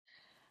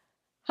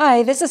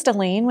Hi, this is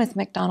Delene with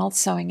McDonald's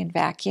Sewing and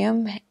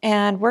Vacuum,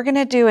 and we're going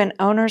to do an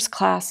owner's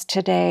class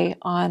today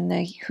on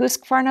the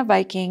Husqvarna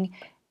Viking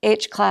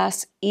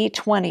H-Class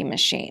E20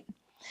 machine.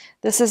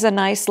 This is a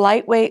nice,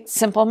 lightweight,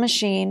 simple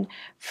machine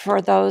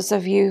for those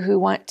of you who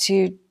want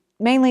to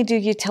mainly do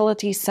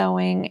utility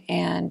sewing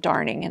and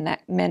darning and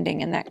that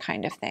mending and that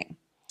kind of thing.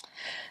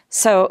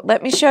 So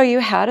let me show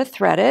you how to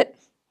thread it.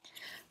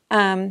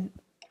 I'm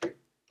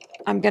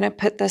going to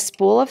put the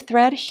spool of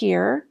thread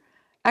here.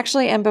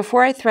 Actually, and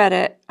before I thread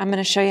it, I'm going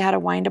to show you how to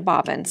wind a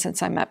bobbin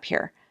since I'm up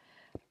here.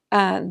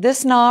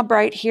 This knob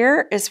right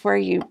here is where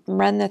you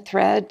run the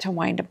thread to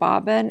wind a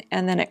bobbin,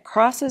 and then it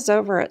crosses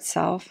over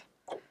itself,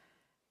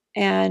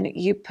 and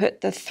you put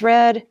the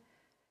thread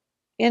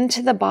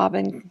into the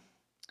bobbin.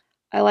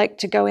 I like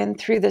to go in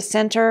through the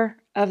center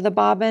of the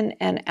bobbin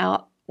and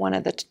out one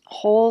of the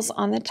holes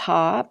on the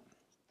top,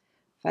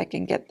 if I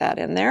can get that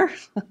in there.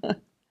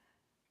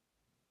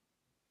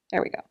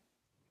 There we go.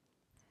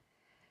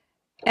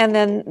 And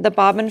then the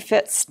bobbin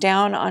fits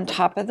down on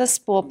top of the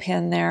spool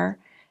pin there,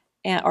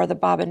 or the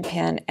bobbin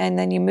pin, and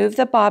then you move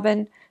the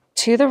bobbin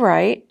to the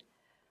right.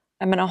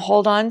 I'm going to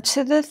hold on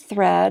to the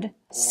thread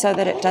so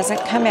that it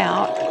doesn't come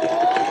out.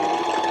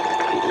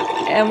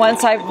 And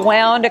once I've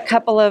wound a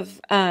couple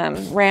of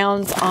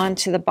rounds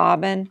onto the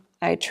bobbin,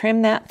 I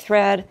trim that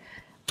thread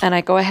and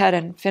I go ahead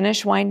and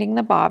finish winding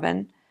the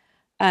bobbin.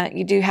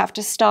 You do have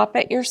to stop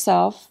it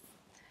yourself.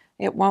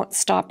 It won't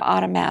stop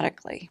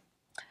automatically.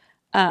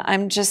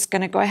 I'm just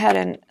going to go ahead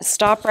and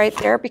stop right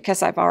there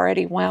because I've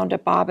already wound a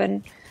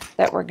bobbin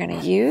that we're going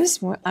to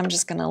use. I'm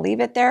just going to leave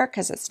it there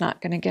because it's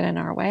not going to get in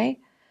our way.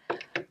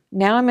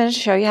 Now I'm going to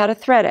show you how to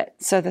thread it.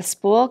 So the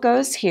spool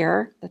goes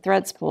here, the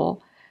thread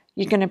spool.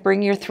 You're going to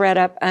bring your thread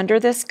up under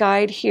this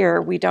guide here.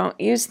 We don't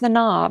use the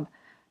knob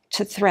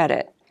to thread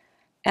it.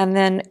 And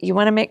then you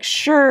want to make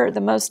sure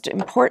the most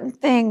important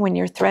thing when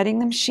you're threading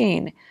the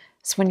machine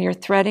is when you're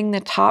threading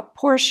the top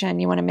portion,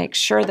 you want to make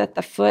sure that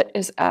the foot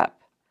is up.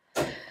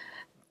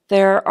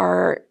 There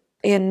are,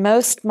 in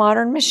most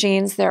modern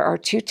machines, there are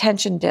 2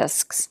 tension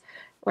discs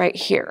right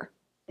here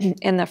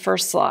in the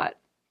first slot.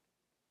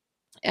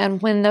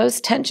 And when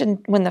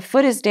the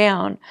foot is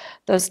down,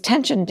 those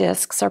tension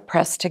discs are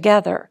pressed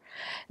together.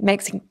 It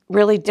makes it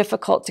really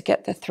difficult to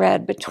get the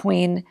thread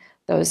between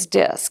those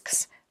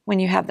discs. When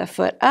you have the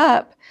foot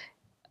up,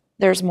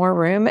 there's more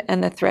room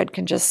and the thread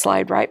can just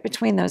slide right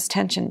between those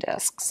tension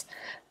discs.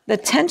 The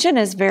tension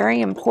is very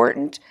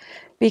important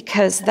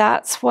because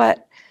that's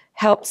what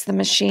helps the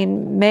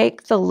machine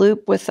make the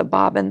loop with the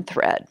bobbin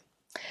thread.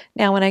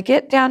 Now when I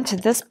get down to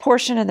this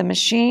portion of the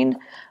machine,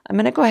 I'm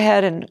going to go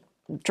ahead and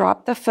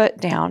drop the foot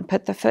down,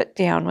 put the foot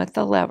down with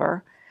the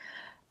lever.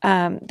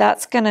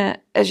 That's going to,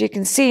 as you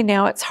can see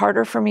now, it's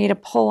harder for me to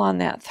pull on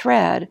that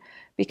thread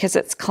because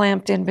it's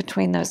clamped in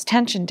between those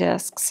tension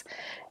discs,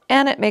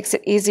 and it makes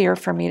it easier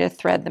for me to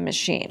thread the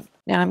machine.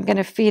 Now I'm going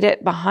to feed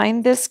it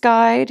behind this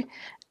guide,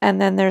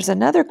 and then there's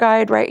another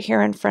guide right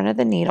here in front of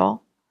the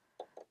needle.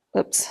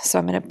 Oops, so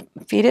I'm going to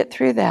feed it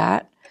through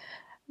that.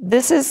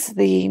 This is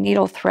the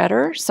needle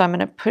threader, so I'm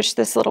going to push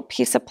this little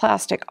piece of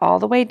plastic all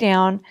the way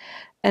down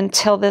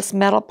until this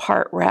metal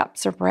part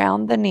wraps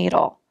around the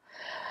needle.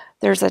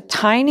 There's a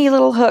tiny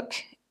little hook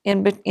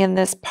in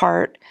this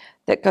part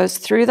that goes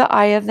through the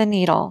eye of the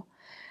needle,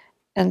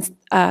 and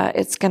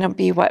it's going to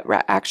be what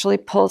actually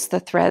pulls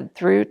the thread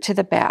through to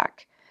the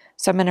back.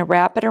 So I'm going to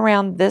wrap it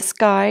around this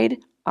guide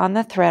on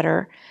the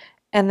threader,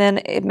 and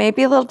then it may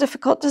be a little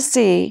difficult to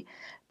see,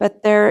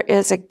 but there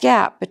is a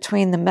gap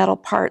between the metal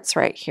parts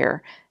right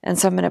here. And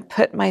so I'm going to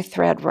put my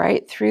thread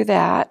right through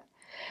that.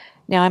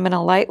 Now I'm going to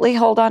lightly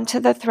hold on to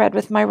the thread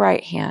with my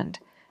right hand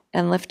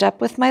and lift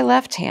up with my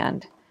left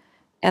hand.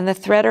 And the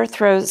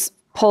threader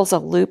pulls a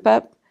loop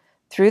up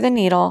through the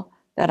needle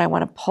that I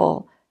want to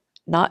pull,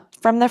 not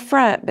from the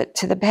front, but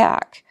to the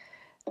back.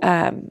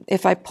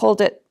 If I pulled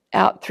it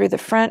out through the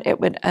front, it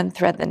would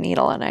unthread the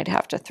needle and I'd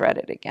have to thread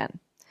it again.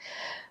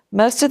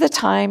 Most of the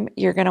time,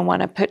 you're going to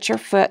want to put your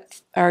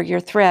foot or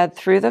your thread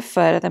through the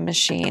foot of the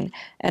machine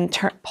and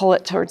pull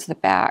it towards the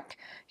back.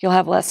 You'll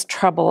have less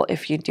trouble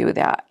if you do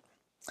that.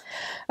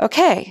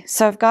 Okay,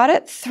 so I've got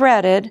it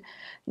threaded.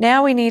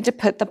 Now we need to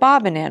put the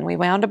bobbin in. We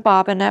wound a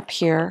bobbin up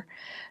here.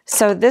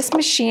 So this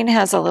machine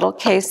has a little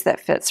case that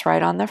fits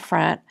right on the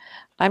front.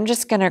 I'm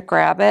just going to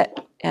grab it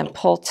and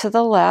pull to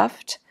the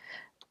left.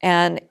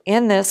 And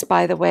in this,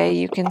 by the way,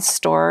 you can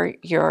store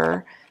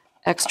your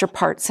extra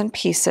parts and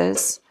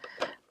pieces.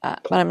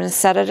 But I'm going to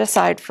set it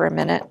aside for a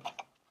minute.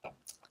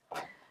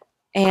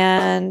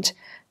 And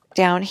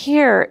down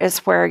here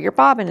is where your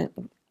bobbin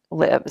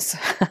lives.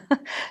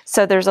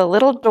 So there's a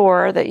little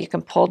door that you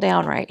can pull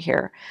down right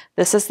here.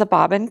 This is the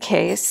bobbin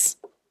case.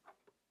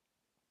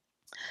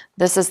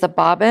 This is the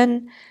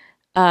bobbin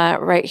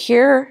right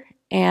here,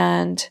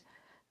 and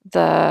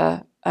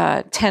the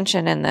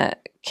tension in the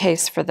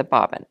case for the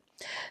bobbin.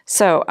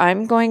 So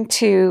I'm going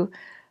to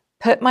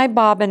put my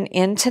bobbin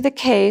into the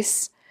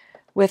case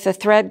with the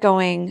thread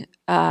going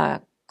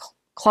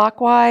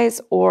clockwise,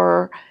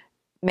 or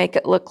make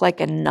it look like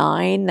a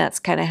 9. That's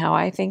kind of how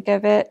I think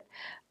of it.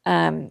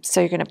 So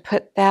you're going to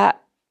put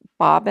that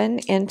bobbin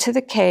into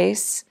the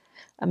case.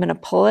 I'm going to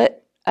pull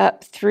it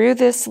up through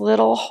this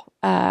little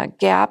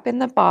gap in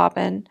the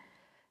bobbin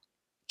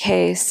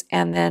case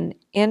and then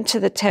into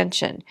the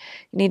tension.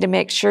 You need to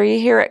make sure you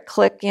hear it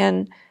click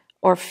in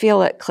or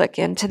feel it click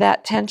into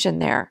that tension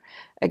there.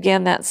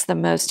 Again, that's the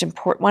most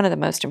important, one of the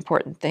most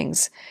important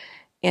things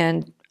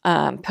in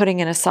putting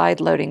in a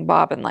side-loading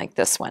bobbin like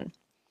this one.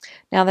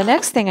 Now the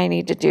next thing I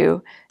need to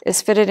do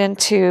is fit it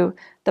into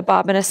the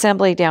bobbin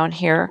assembly down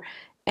here,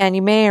 and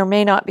you may or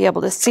may not be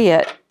able to see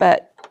it,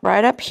 but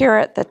right up here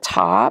at the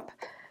top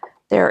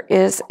there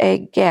is a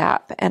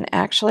gap, and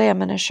actually I'm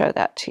going to show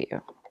that to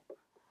you.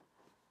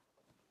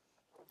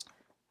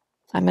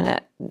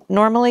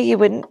 Normally you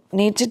wouldn't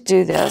need to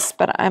do this,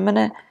 but I'm going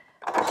to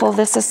pull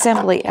this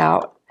assembly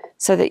out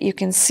so that you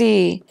can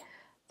see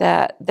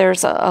that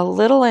there's a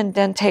little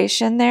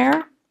indentation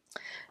there.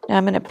 Now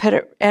I'm going to put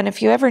it, and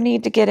if you ever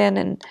need to get in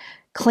and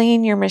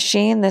clean your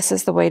machine, this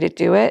is the way to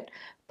do it.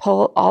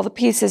 Pull all the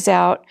pieces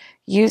out.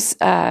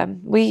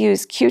 We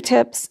use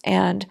Q-tips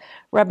and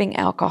rubbing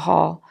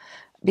alcohol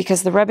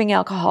because the rubbing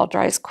alcohol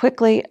dries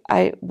quickly.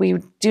 We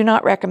do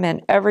not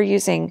recommend ever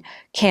using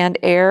canned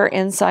air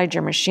inside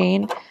your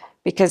machine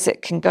because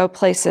it can go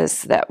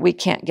places that we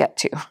can't get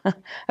to.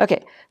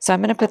 Okay, so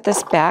I'm going to put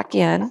this back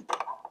in,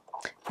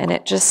 and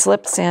it just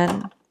slips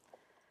in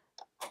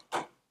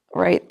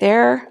right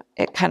there.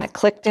 It kind of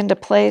clicked into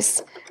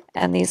place,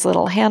 and these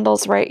little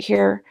handles right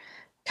here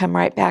come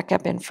right back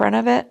up in front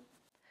of it.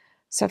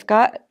 So I've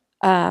got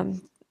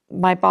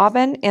my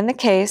bobbin in the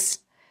case.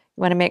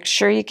 You want to make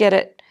sure you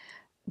get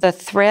the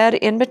thread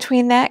in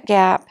between that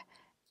gap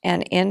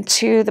and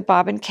into the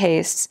bobbin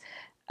case,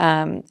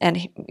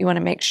 and you want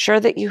to make sure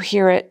that you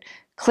hear it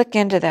click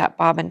into that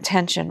bobbin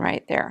tension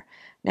right there.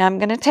 Now I'm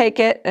going to take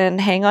it and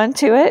hang on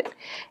to it,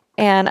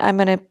 and I'm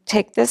going to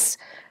take this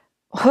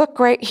hook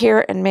right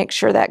here and make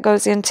sure that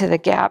goes into the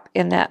gap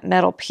in that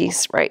metal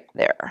piece right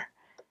there.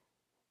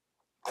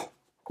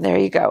 There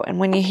you go. And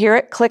when you hear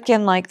it click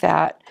in like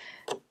that,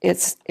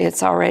 it's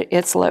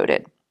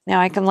loaded.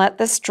 Now I can let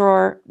this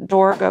door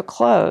go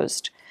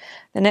closed.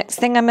 The next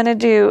thing I'm going to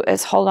do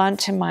is hold on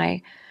to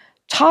my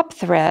top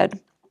thread,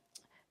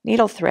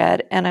 needle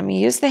thread, and I'm going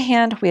to use the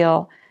hand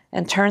wheel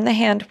and turn the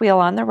hand wheel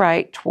on the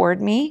right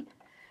toward me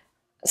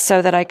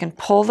so that I can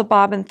pull the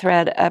bobbin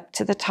thread up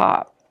to the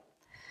top.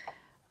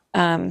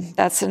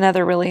 That's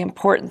another really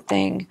important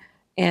thing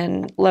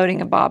in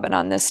loading a bobbin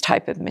on this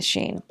type of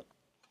machine.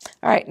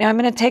 All right, now I'm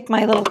going to take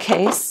my little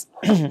case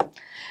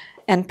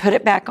and put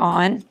it back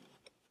on.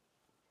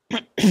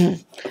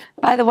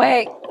 By the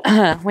way,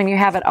 when you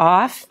have it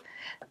off,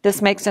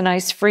 this makes a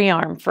nice free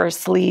arm for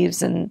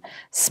sleeves and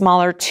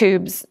smaller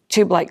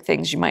tube-like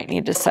things you might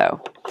need to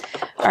sew.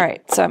 All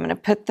right, so I'm going to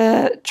put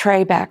the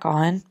tray back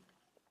on,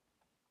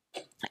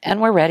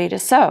 and we're ready to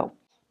sew.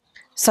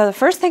 So the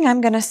first thing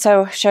I'm going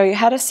to show you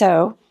how to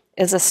sew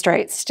is a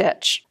straight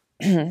stitch.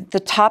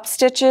 The top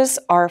stitches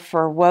are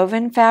for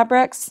woven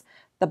fabrics.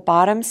 The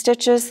bottom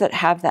stitches that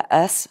have the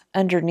S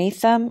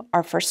underneath them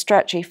are for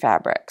stretchy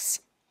fabrics.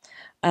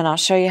 And I'll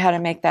show you how to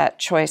make that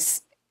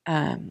choice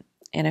in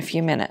a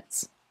few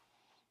minutes.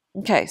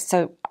 Okay,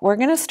 so we're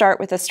going to start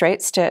with a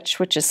straight stitch,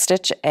 which is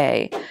stitch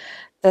A.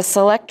 The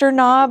selector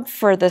knob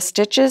for the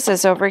stitches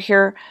is over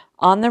here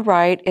on the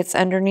right. It's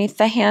underneath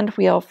the hand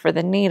wheel for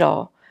the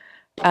needle.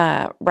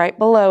 Right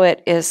below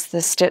it is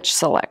the stitch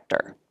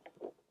selector.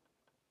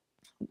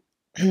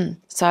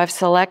 So I've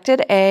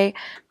selected A,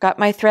 got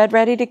my thread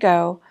ready to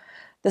go.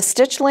 The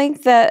stitch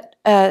length that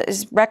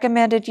is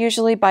recommended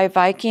usually by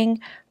Viking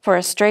for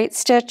a straight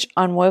stitch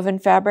on woven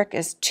fabric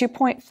is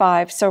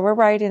 2.5, so we're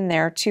right in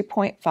there,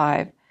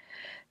 2.5.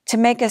 To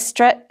make a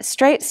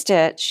straight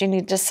stitch, you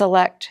need to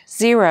select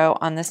 0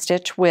 on the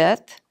stitch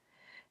width,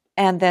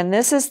 and then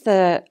this is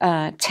the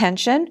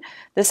tension.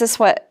 This is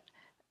what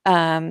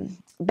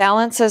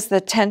balances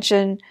the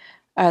tension,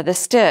 the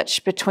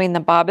stitch between the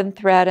bobbin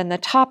thread and the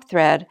top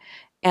thread.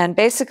 And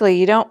basically,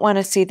 you don't want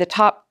to see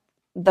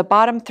the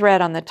bottom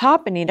thread on the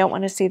top, and you don't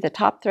want to see the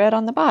top thread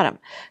on the bottom.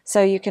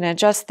 So you can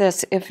adjust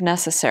this if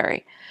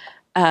necessary.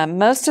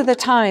 Most of the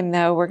time,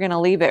 though, we're going to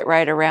leave it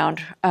right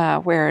around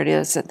where it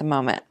is at the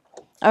moment.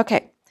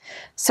 Okay,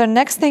 so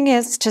next thing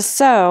is to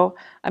sew.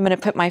 I'm going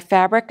to put my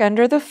fabric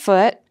under the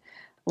foot,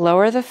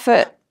 lower the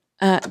foot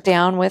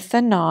down with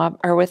the knob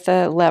or with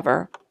the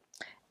lever,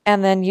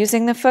 and then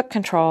using the foot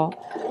control,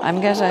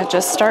 I'm going to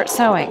just start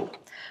sewing.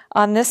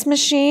 On this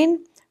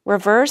machine,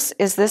 reverse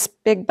is this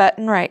big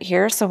button right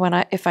here. So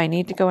if I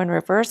need to go in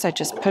reverse, I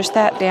just push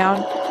that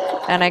down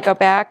and I go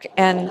back,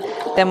 and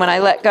then when I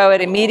let go,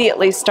 it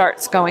immediately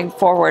starts going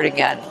forward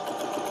again.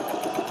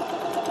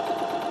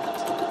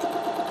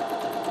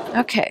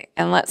 Okay,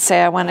 and let's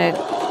say I want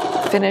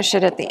to finish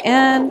it at the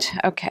end.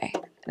 Okay,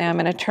 now I'm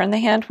going to turn the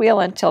hand wheel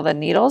until the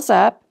needle's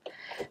up,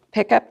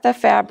 pick up the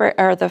fabric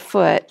or the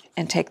foot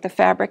and take the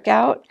fabric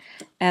out.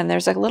 And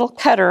there's a little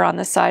cutter on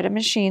the side of the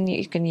machine that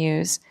you can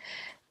use,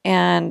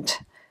 and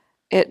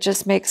it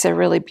just makes a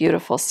really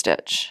beautiful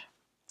stitch.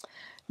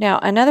 Now,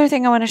 another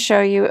thing I want to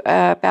show you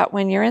about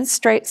when you're in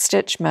straight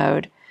stitch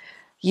mode,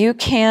 you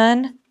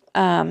can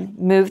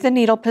move the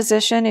needle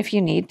position if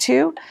you need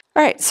to.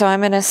 All right, so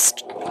I'm going to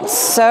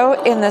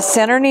sew in the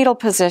center needle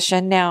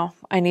position. Now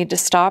I need to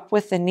stop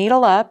with the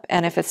needle up,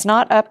 and if it's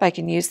not up, I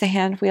can use the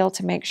hand wheel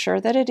to make sure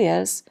that it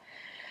is.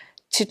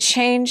 To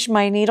change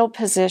my needle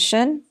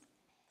position,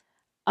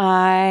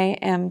 I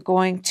am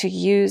going to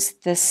use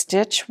the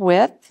stitch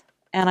width,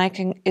 and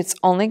it's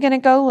only going to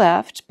go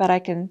left, but I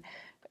can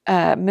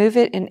move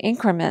it in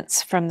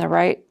increments from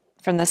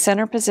the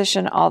center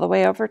position all the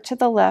way over to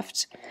the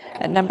left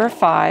at number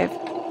 5.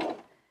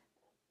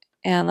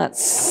 And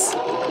let's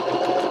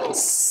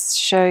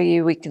show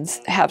you, we can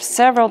have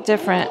several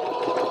different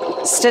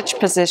stitch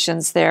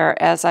positions there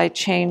as I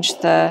change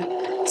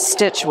the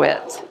stitch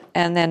width,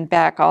 and then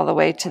back all the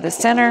way to the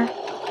center.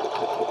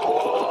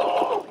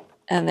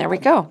 And there we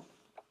go.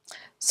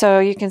 So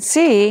you can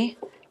see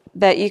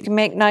that you can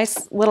make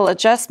nice little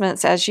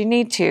adjustments as you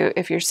need to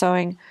if you're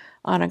sewing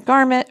on a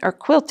garment or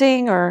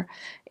quilting or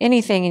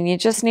anything, and you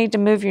just need to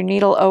move your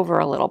needle over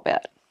a little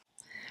bit.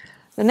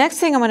 The next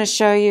thing I'm going to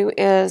show you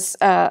is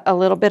a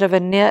little bit of a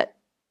knit.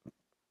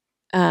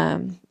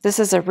 This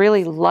is a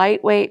really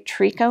lightweight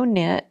tricot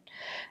knit,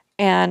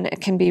 and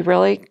it can be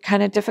really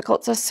kind of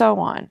difficult to sew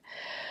on.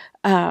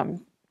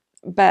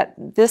 But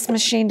this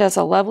machine does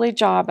a lovely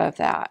job of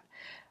that.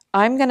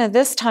 I'm going to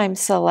this time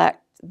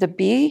select the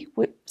B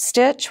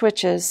stitch,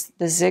 which is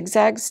the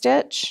zigzag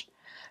stitch,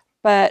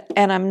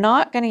 and I'm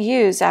not going to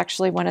use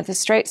actually one of the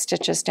straight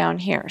stitches down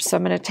here. So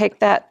I'm going to take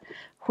that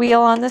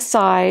wheel on the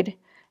side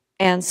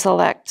and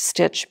select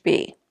stitch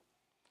B.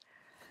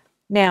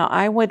 Now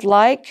I would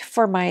like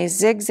for my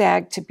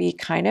zigzag to be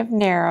kind of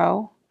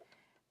narrow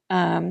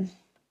and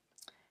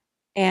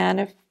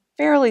a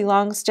fairly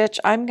long stitch.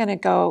 I'm going to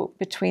go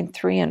between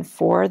 3 and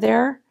 4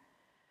 there.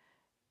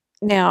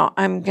 Now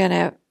I'm going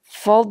to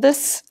fold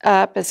this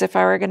up as if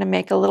I were going to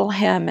make a little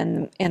hem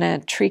in a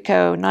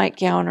tricot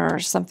nightgown or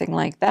something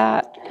like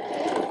that.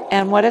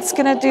 And what it's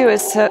going to do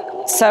is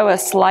sew a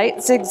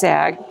slight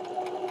zigzag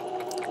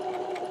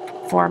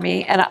for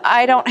me. And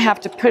I don't have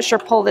to push or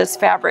pull this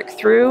fabric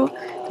through.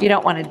 You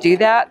don't want to do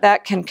that.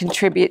 That can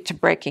contribute to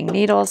breaking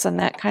needles and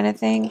that kind of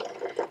thing.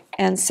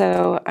 And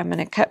so I'm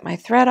going to cut my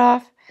thread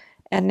off.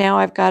 And now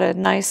I've got a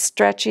nice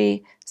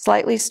stretchy,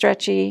 slightly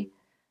stretchy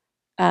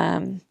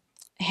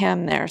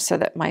hem there so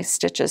that my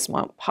stitches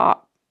won't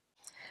pop.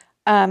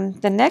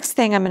 The next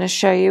thing I'm going to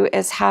show you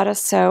is how to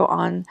sew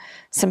on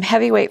some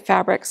heavyweight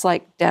fabrics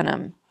like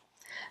denim.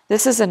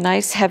 This is a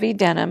nice heavy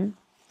denim,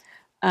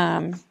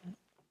 and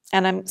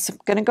I'm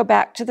going to go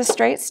back to the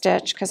straight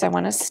stitch because I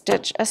want to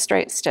stitch a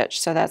straight stitch,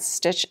 so that's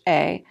stitch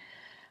A.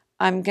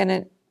 I'm going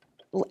to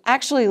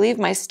actually leave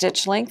my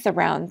stitch length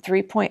around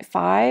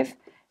 3.5,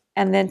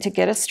 and then to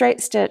get a straight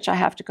stitch I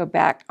have to go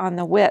back on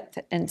the width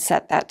and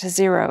set that to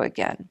 0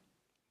 again.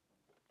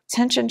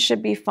 Tension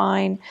should be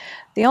fine.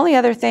 The only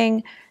other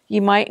thing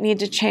you might need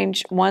to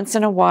change once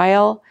in a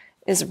while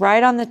is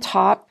right on the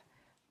top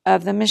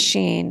of the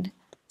machine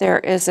there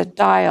is a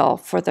dial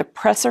for the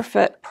presser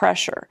foot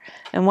pressure.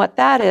 And what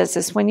that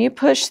is when you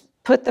put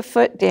the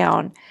foot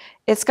down,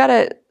 it's got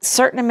a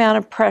certain amount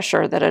of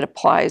pressure that it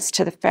applies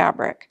to the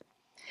fabric.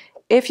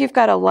 If you've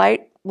got a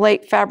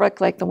lightweight fabric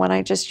like the one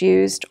I just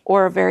used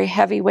or a very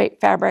heavyweight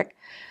fabric,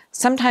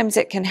 sometimes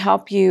it can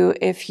help you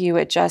if you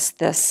adjust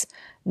this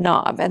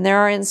knob, and there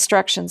are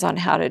instructions on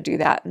how to do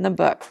that in the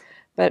book,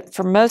 but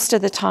for most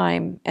of the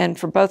time and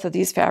for both of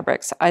these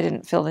fabrics I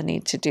didn't feel the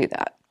need to do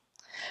that.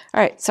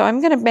 All right, so I'm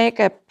going to make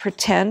a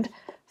pretend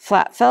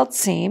flat felled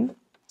seam,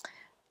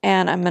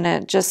 and I'm going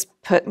to just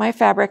put my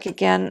fabric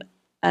again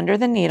under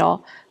the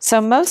needle. So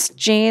most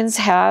jeans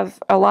a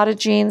lot of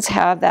jeans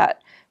have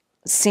that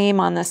seam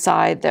on the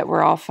side that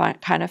we're all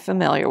kind of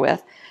familiar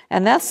with,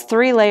 and that's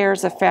 3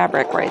 layers of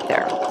fabric right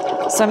there.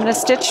 So I'm going to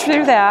stitch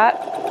through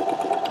that.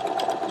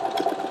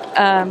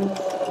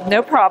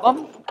 No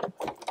problem.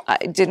 I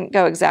didn't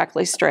go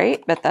exactly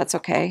straight, but that's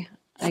okay.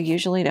 I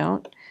usually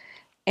don't.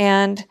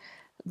 And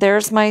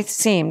there's my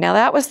seam. Now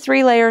that was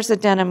 3 layers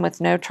of denim with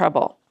no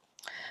trouble.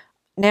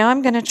 Now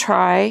I'm going to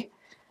try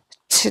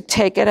to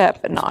take it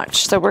up a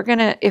notch. So we're going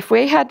to, if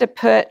we had to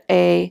put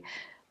a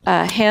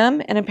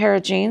hem in a pair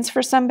of jeans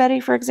for somebody,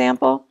 for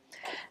example,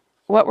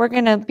 what we're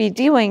going to be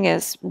doing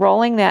is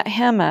rolling that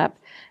hem up,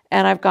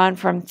 and I've gone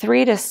from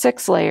 3 to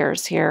 6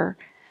 layers here,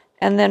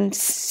 and then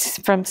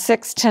from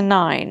 6 to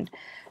 9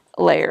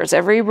 layers.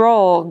 Every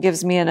roll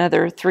gives me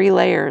another 3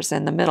 layers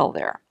in the middle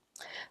there.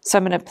 So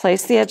I'm going to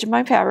place the edge of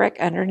my fabric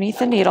underneath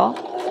the needle.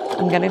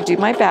 I'm going to do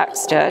my back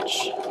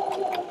stitch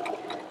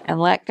and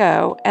let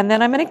go. And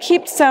then I'm going to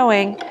keep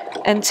sewing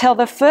until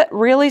the foot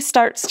really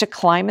starts to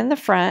climb in the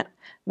front.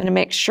 I'm going to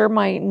make sure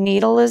my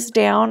needle is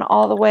down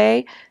all the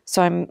way.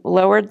 So I'm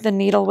lowered the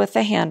needle with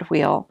the hand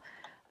wheel.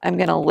 I'm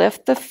going to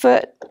lift the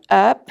foot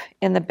up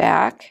in the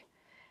back.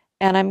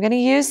 And I'm going to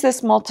use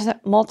this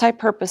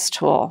multi-purpose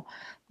tool.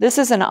 This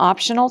is an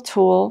optional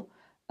tool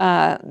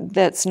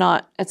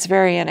it's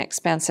very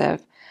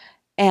inexpensive.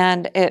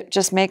 And it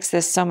just makes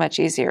this so much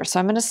easier. So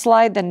I'm going to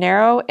slide the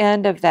narrow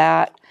end of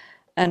that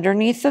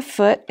underneath the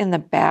foot in the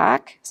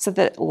back so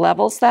that it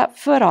levels that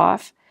foot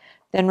off.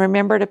 Then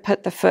remember to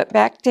put the foot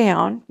back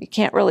down. You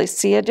can't really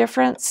see a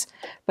difference,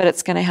 but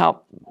it's going to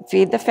help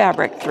feed the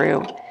fabric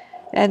through.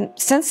 And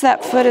since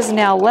that foot is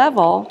now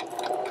level,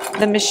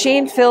 the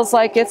machine feels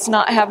like it's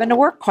not having to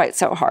work quite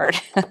so hard.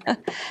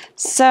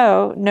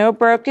 So no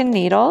broken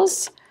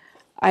needles.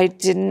 I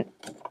didn't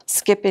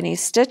skip any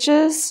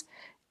stitches,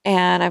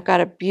 and I've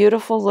got a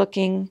beautiful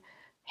looking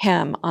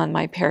hem on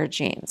my pair of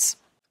jeans.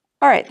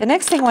 All right, the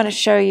next thing I want to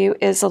show you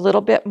is a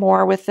little bit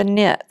more with the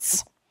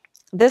knits.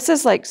 This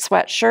is like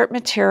sweatshirt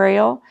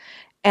material,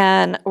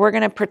 and we're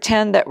going to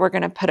pretend that we're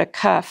going to put a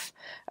cuff,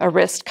 a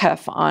wrist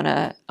cuff on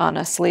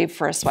a sleeve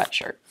for a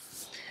sweatshirt.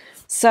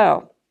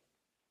 So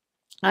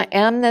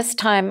this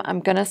time I'm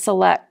going to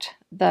select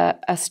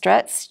a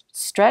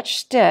stretch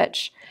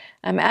stitch.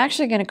 I'm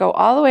actually going to go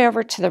all the way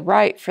over to the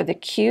right for the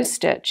Q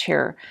stitch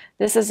here.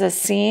 This is a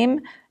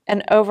seam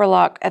and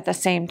overlock at the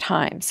same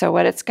time. So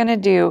what it's going to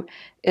do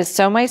is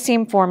sew my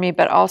seam for me,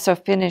 but also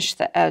finish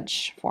the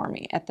edge for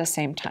me at the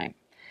same time.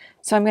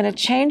 So I'm going to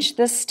change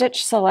this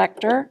stitch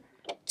selector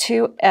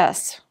to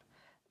S.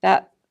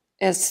 That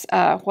is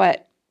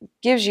what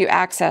gives you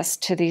access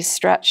to these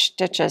stretch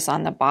stitches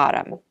on the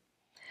bottom.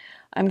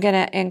 I'm going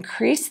to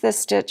increase the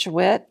stitch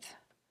width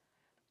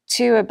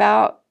to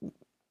about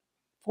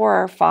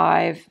 4 or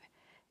 5,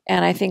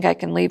 and I think I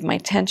can leave my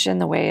tension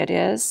the way it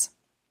is.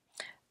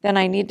 Then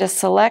I need to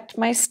select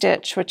my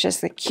stitch, which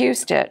is the Q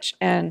stitch,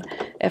 and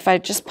if I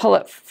just pull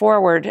it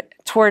forward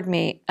toward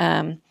me,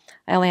 I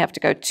only have to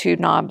go 2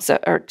 knobs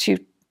or two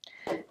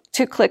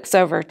clicks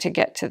over to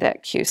get to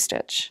that Q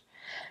stitch.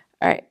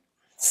 All right,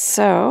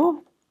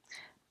 so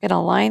I'm going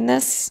to line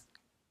this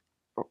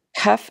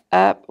cuff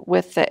up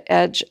with the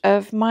edge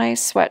of my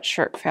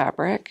sweatshirt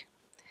fabric,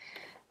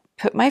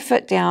 put my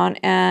foot down,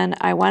 and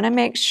I want to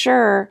make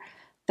sure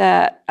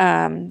that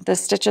the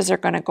stitches are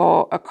going to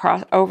go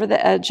across over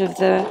the edge of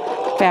the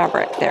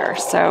fabric there.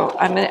 So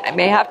I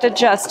may have to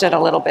adjust it a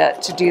little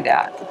bit to do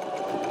that.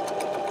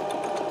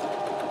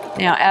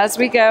 Now as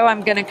we go,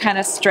 I'm going to kind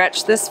of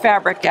stretch this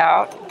fabric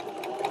out.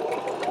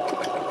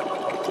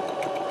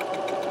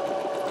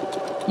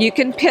 You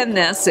can pin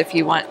this if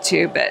you want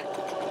to, but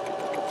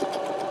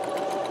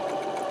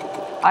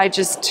I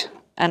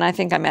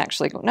think I'm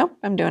actually going, nope,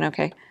 I'm doing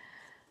okay.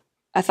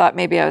 I thought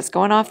maybe I was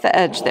going off the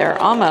edge there,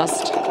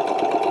 almost.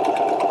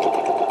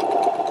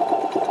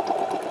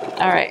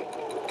 All right,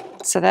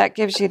 so that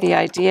gives you the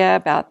idea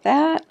about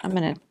that. I'm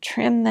going to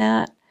trim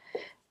that,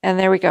 and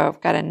there we go.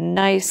 I've got a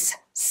nice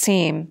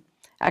seam.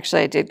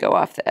 Actually, I did go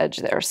off the edge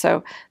there,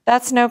 so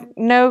that's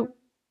no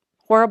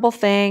horrible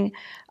thing.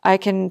 I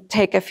can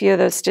take a few of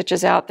those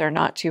stitches out. They're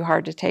not too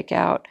hard to take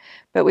out,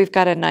 but we've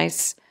got a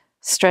nice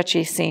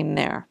stretchy seam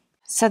there.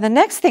 So the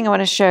next thing I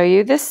want to show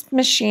you, this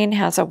machine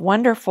has a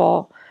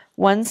wonderful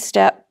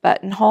one-step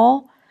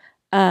buttonhole,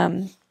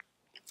 and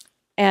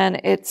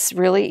it's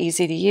really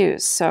easy to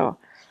use. So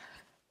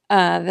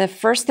the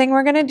first thing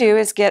we're going to do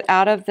is get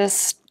out of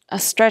this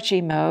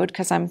stretchy mode,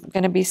 because I'm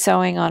going to be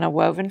sewing on a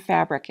woven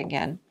fabric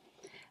again.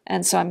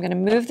 And so I'm going to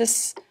move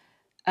this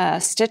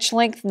stitch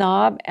length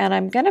knob, and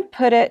I'm going to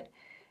put it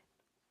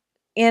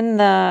in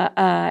the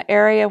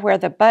area where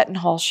the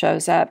buttonhole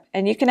shows up.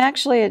 And you can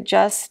actually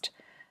adjust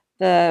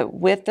the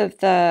width of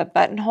the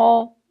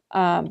buttonhole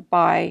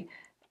by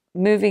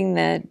moving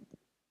the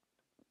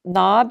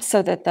knob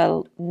so that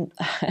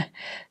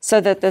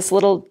this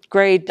little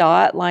gray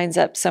dot lines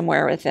up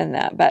somewhere within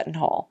that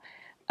buttonhole.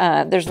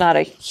 There's not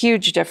a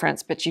huge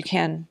difference, but you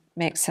can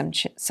make some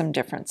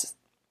difference.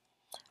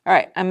 All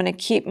right, I'm going to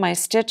keep my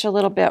stitch a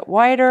little bit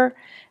wider,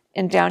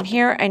 and down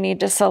here I need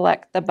to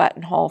select the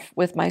buttonhole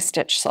with my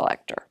stitch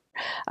selector.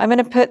 I'm going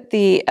to put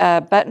the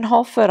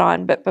buttonhole foot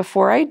on, but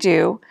before I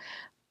do,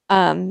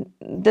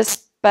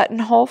 this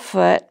buttonhole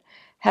foot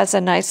has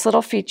a nice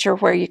little feature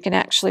where you can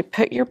actually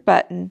put your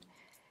button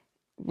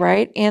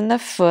right in the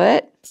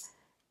foot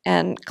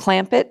and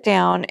clamp it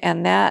down,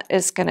 and that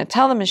is going to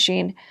tell the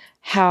machine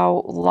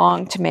how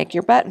long to make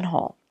your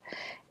buttonhole.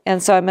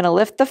 And so I'm going to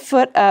lift the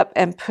foot up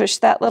and push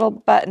that little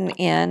button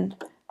in,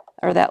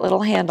 or that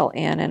little handle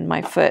in, and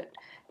my foot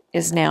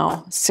is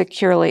now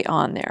securely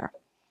on there.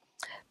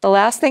 The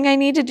last thing I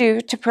need to do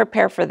to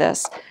prepare for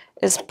this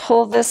is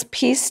pull this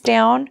piece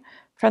down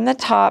from the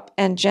top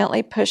and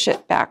gently push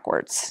it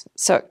backwards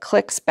so it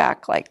clicks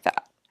back like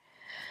that.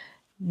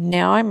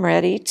 Now I'm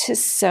ready to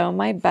sew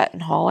my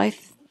buttonhole, I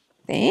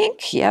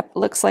think. Yep,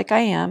 looks like I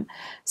am.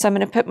 So I'm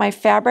going to put my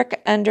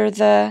fabric under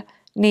the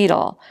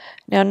needle.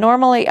 Now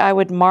normally I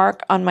would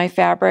mark on my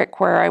fabric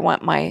where I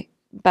want my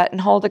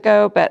buttonhole to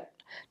go, but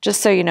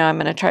just so you know, I'm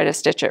going to try to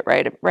stitch it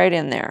right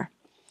in there.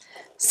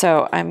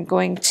 So I'm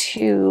going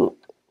to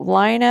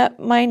line up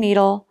my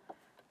needle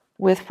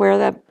with where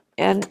the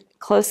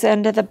close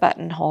end of the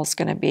buttonhole is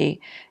going to be,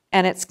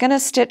 and it's going to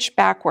stitch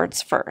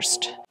backwards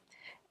first.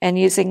 And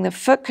using the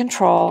foot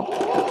control,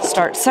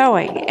 start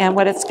sewing. And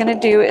what it's going to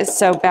do is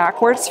sew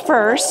backwards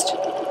first,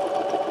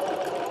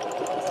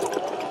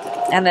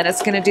 and then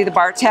it's going to do the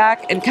bar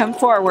tack and come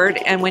forward,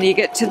 and when you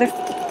get to the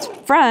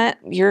front,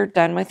 you're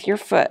done with your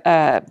foot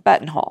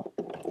buttonhole.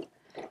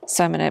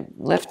 So I'm going to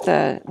lift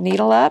the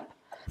needle up,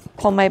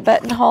 Pull my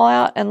buttonhole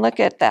out and look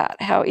at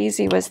that. How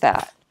easy was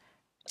that?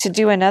 To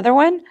do another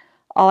one,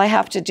 all I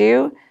have to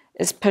do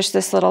is push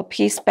this little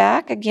piece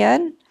back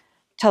again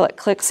till it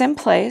clicks in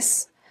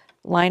place,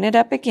 line it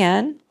up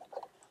again,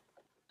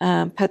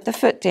 put the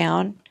foot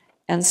down,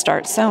 and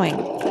start sewing.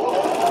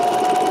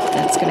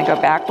 And it's going to go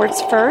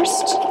backwards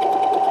first,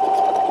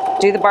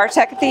 do the bar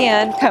tack at the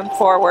end, come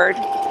forward,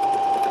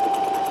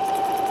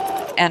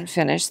 and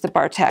finish the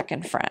bar tack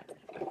in front.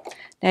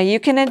 Now you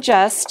can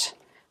adjust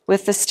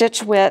with the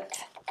stitch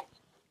width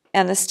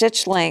and the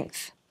stitch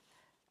length.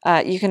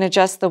 You can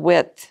adjust the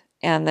width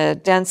and the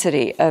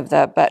density of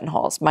the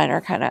buttonholes. Mine are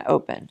kind of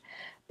open,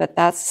 but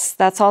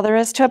that's all there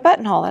is to a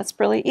buttonhole. That's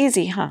really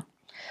easy, huh?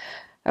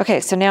 Okay,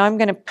 so now I'm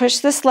going to push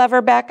this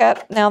lever back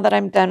up now that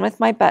I'm done with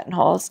my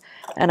buttonholes,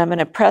 and I'm going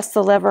to press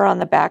the lever on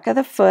the back of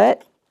the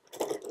foot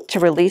to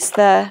release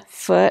the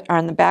foot, or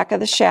on the back of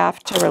the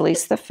shaft to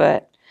release the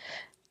foot.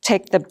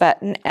 Take the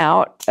button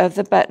out of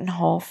the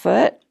buttonhole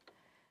foot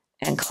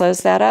and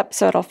close that up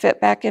so it'll fit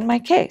back in my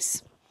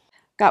case.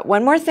 Got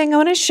one more thing I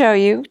want to show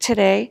you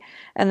today,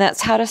 and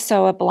that's how to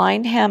sew a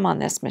blind hem on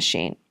this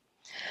machine.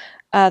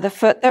 The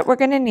foot that we're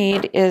going to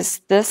need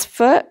is this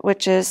foot,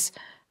 which is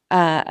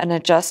an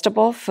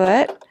adjustable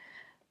foot.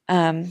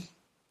 I'm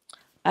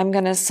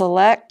going to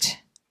select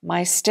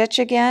my stitch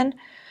again,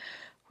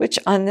 which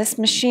on this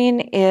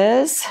machine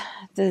is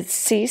the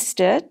C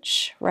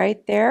stitch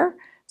right there.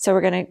 So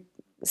we're going to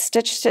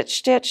stitch, stitch,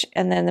 stitch,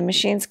 and then the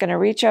machine's going to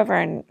reach over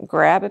and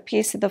grab a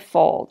piece of the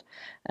fold.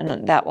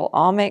 And that will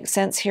all make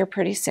sense here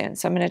pretty soon.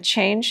 So I'm going to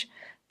change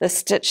the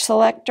stitch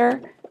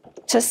selector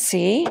to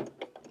C.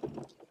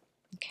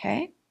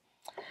 Okay.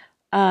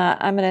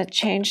 I'm going to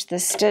change the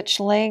stitch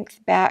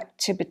length back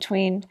to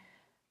between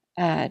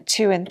 2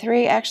 and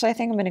 3. Actually, I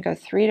think I'm going to go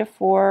 3 to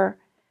 4.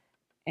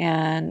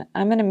 And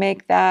I'm going to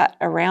make that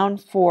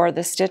around 4,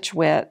 the stitch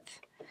width.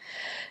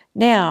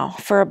 Now,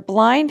 for a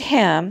blind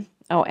hem,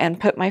 oh, and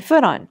put my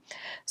foot on.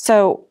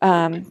 So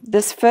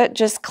this foot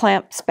just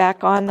clamps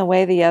back on the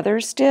way the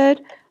others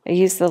did. I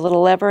use the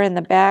little lever in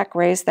the back,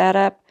 raise that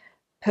up,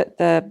 put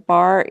the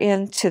bar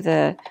into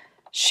the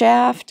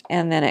shaft,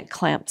 and then it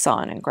clamps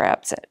on and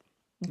grabs it.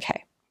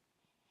 Okay.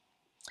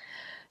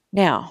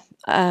 Now,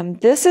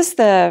 this is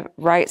the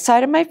right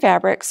side of my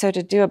fabric. So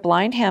to do a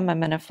blind hem, I'm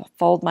going to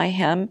fold my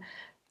hem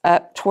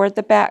up toward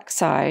the back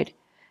side.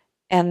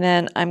 And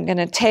then I'm going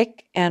to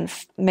take and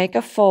make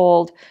a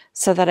fold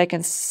so that I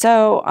can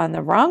sew on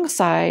the wrong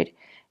side,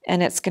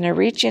 and it's going to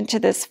reach into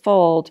this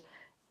fold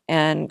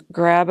and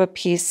grab a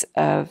piece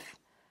of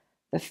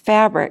the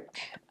fabric,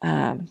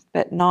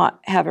 but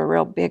not have a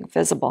real big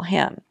visible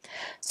hem.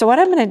 So what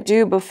I'm going to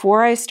do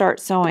before I start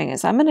sewing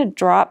is I'm going to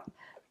drop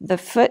the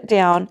foot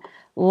down,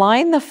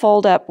 line the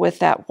fold up with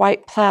that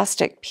white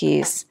plastic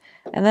piece,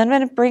 and then I'm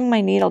going to bring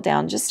my needle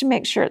down just to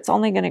make sure it's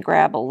only going to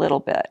grab a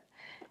little bit.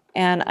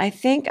 And I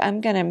think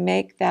I'm going to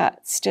make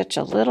that stitch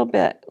a little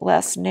bit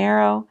less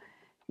narrow.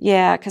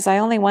 Yeah, because I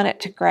only want it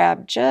to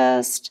grab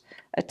just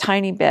a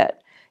tiny bit.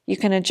 You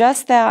can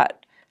adjust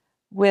that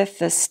with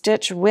the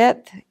stitch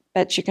width,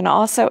 but you can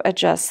also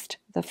adjust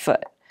the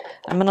foot.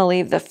 I'm going to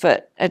leave the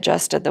foot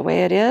adjusted the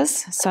way it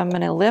is. So I'm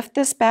going to lift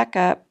this back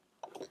up,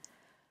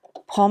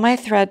 pull my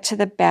thread to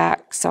the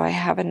back so I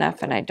have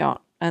enough and I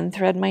don't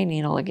unthread my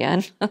needle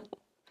again.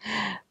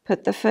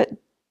 Put the foot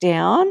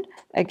down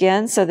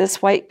again, so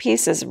this white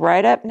piece is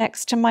right up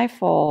next to my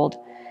fold,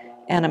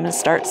 and I'm going to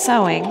start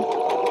sewing,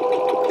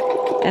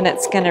 and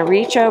it's going to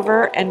reach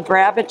over and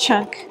grab a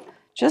chunk,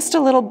 just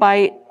a little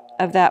bite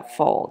of that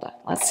fold.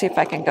 Let's see if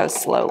I can go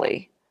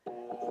slowly.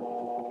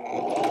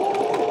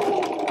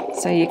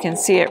 So you can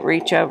see it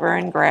reach over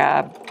and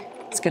grab.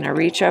 It's going to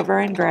reach over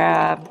and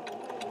grab,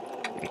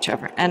 reach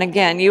over. And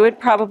again, you would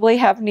probably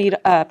need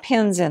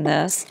pins in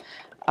this.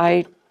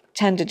 I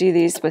tend to do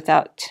these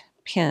without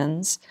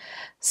pins.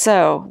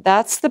 So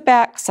that's the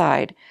back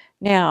side.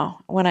 Now,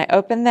 when I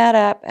open that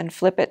up and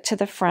flip it to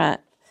the front,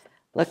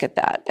 look at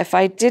that. If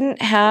I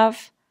didn't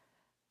have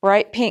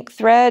bright pink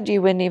thread,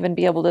 you wouldn't even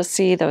be able to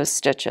see those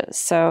stitches.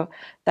 So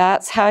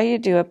that's how you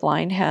do a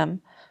blind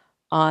hem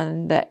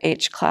on the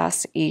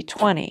H-Class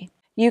E20.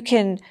 You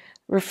can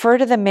refer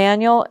to the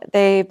manual.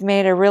 They've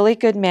made a really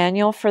good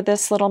manual for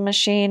this little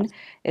machine.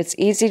 It's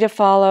easy to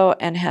follow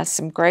and has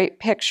some great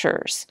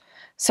pictures.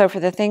 So for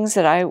the things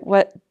that I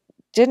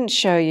didn't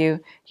show you,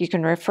 you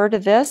can refer to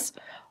this,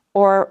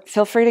 or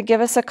feel free to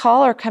give us a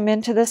call or come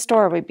into the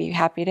store. We'd be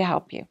happy to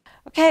help you.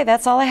 Okay,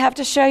 that's all I have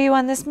to show you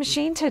on this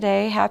machine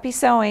today. Happy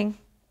sewing.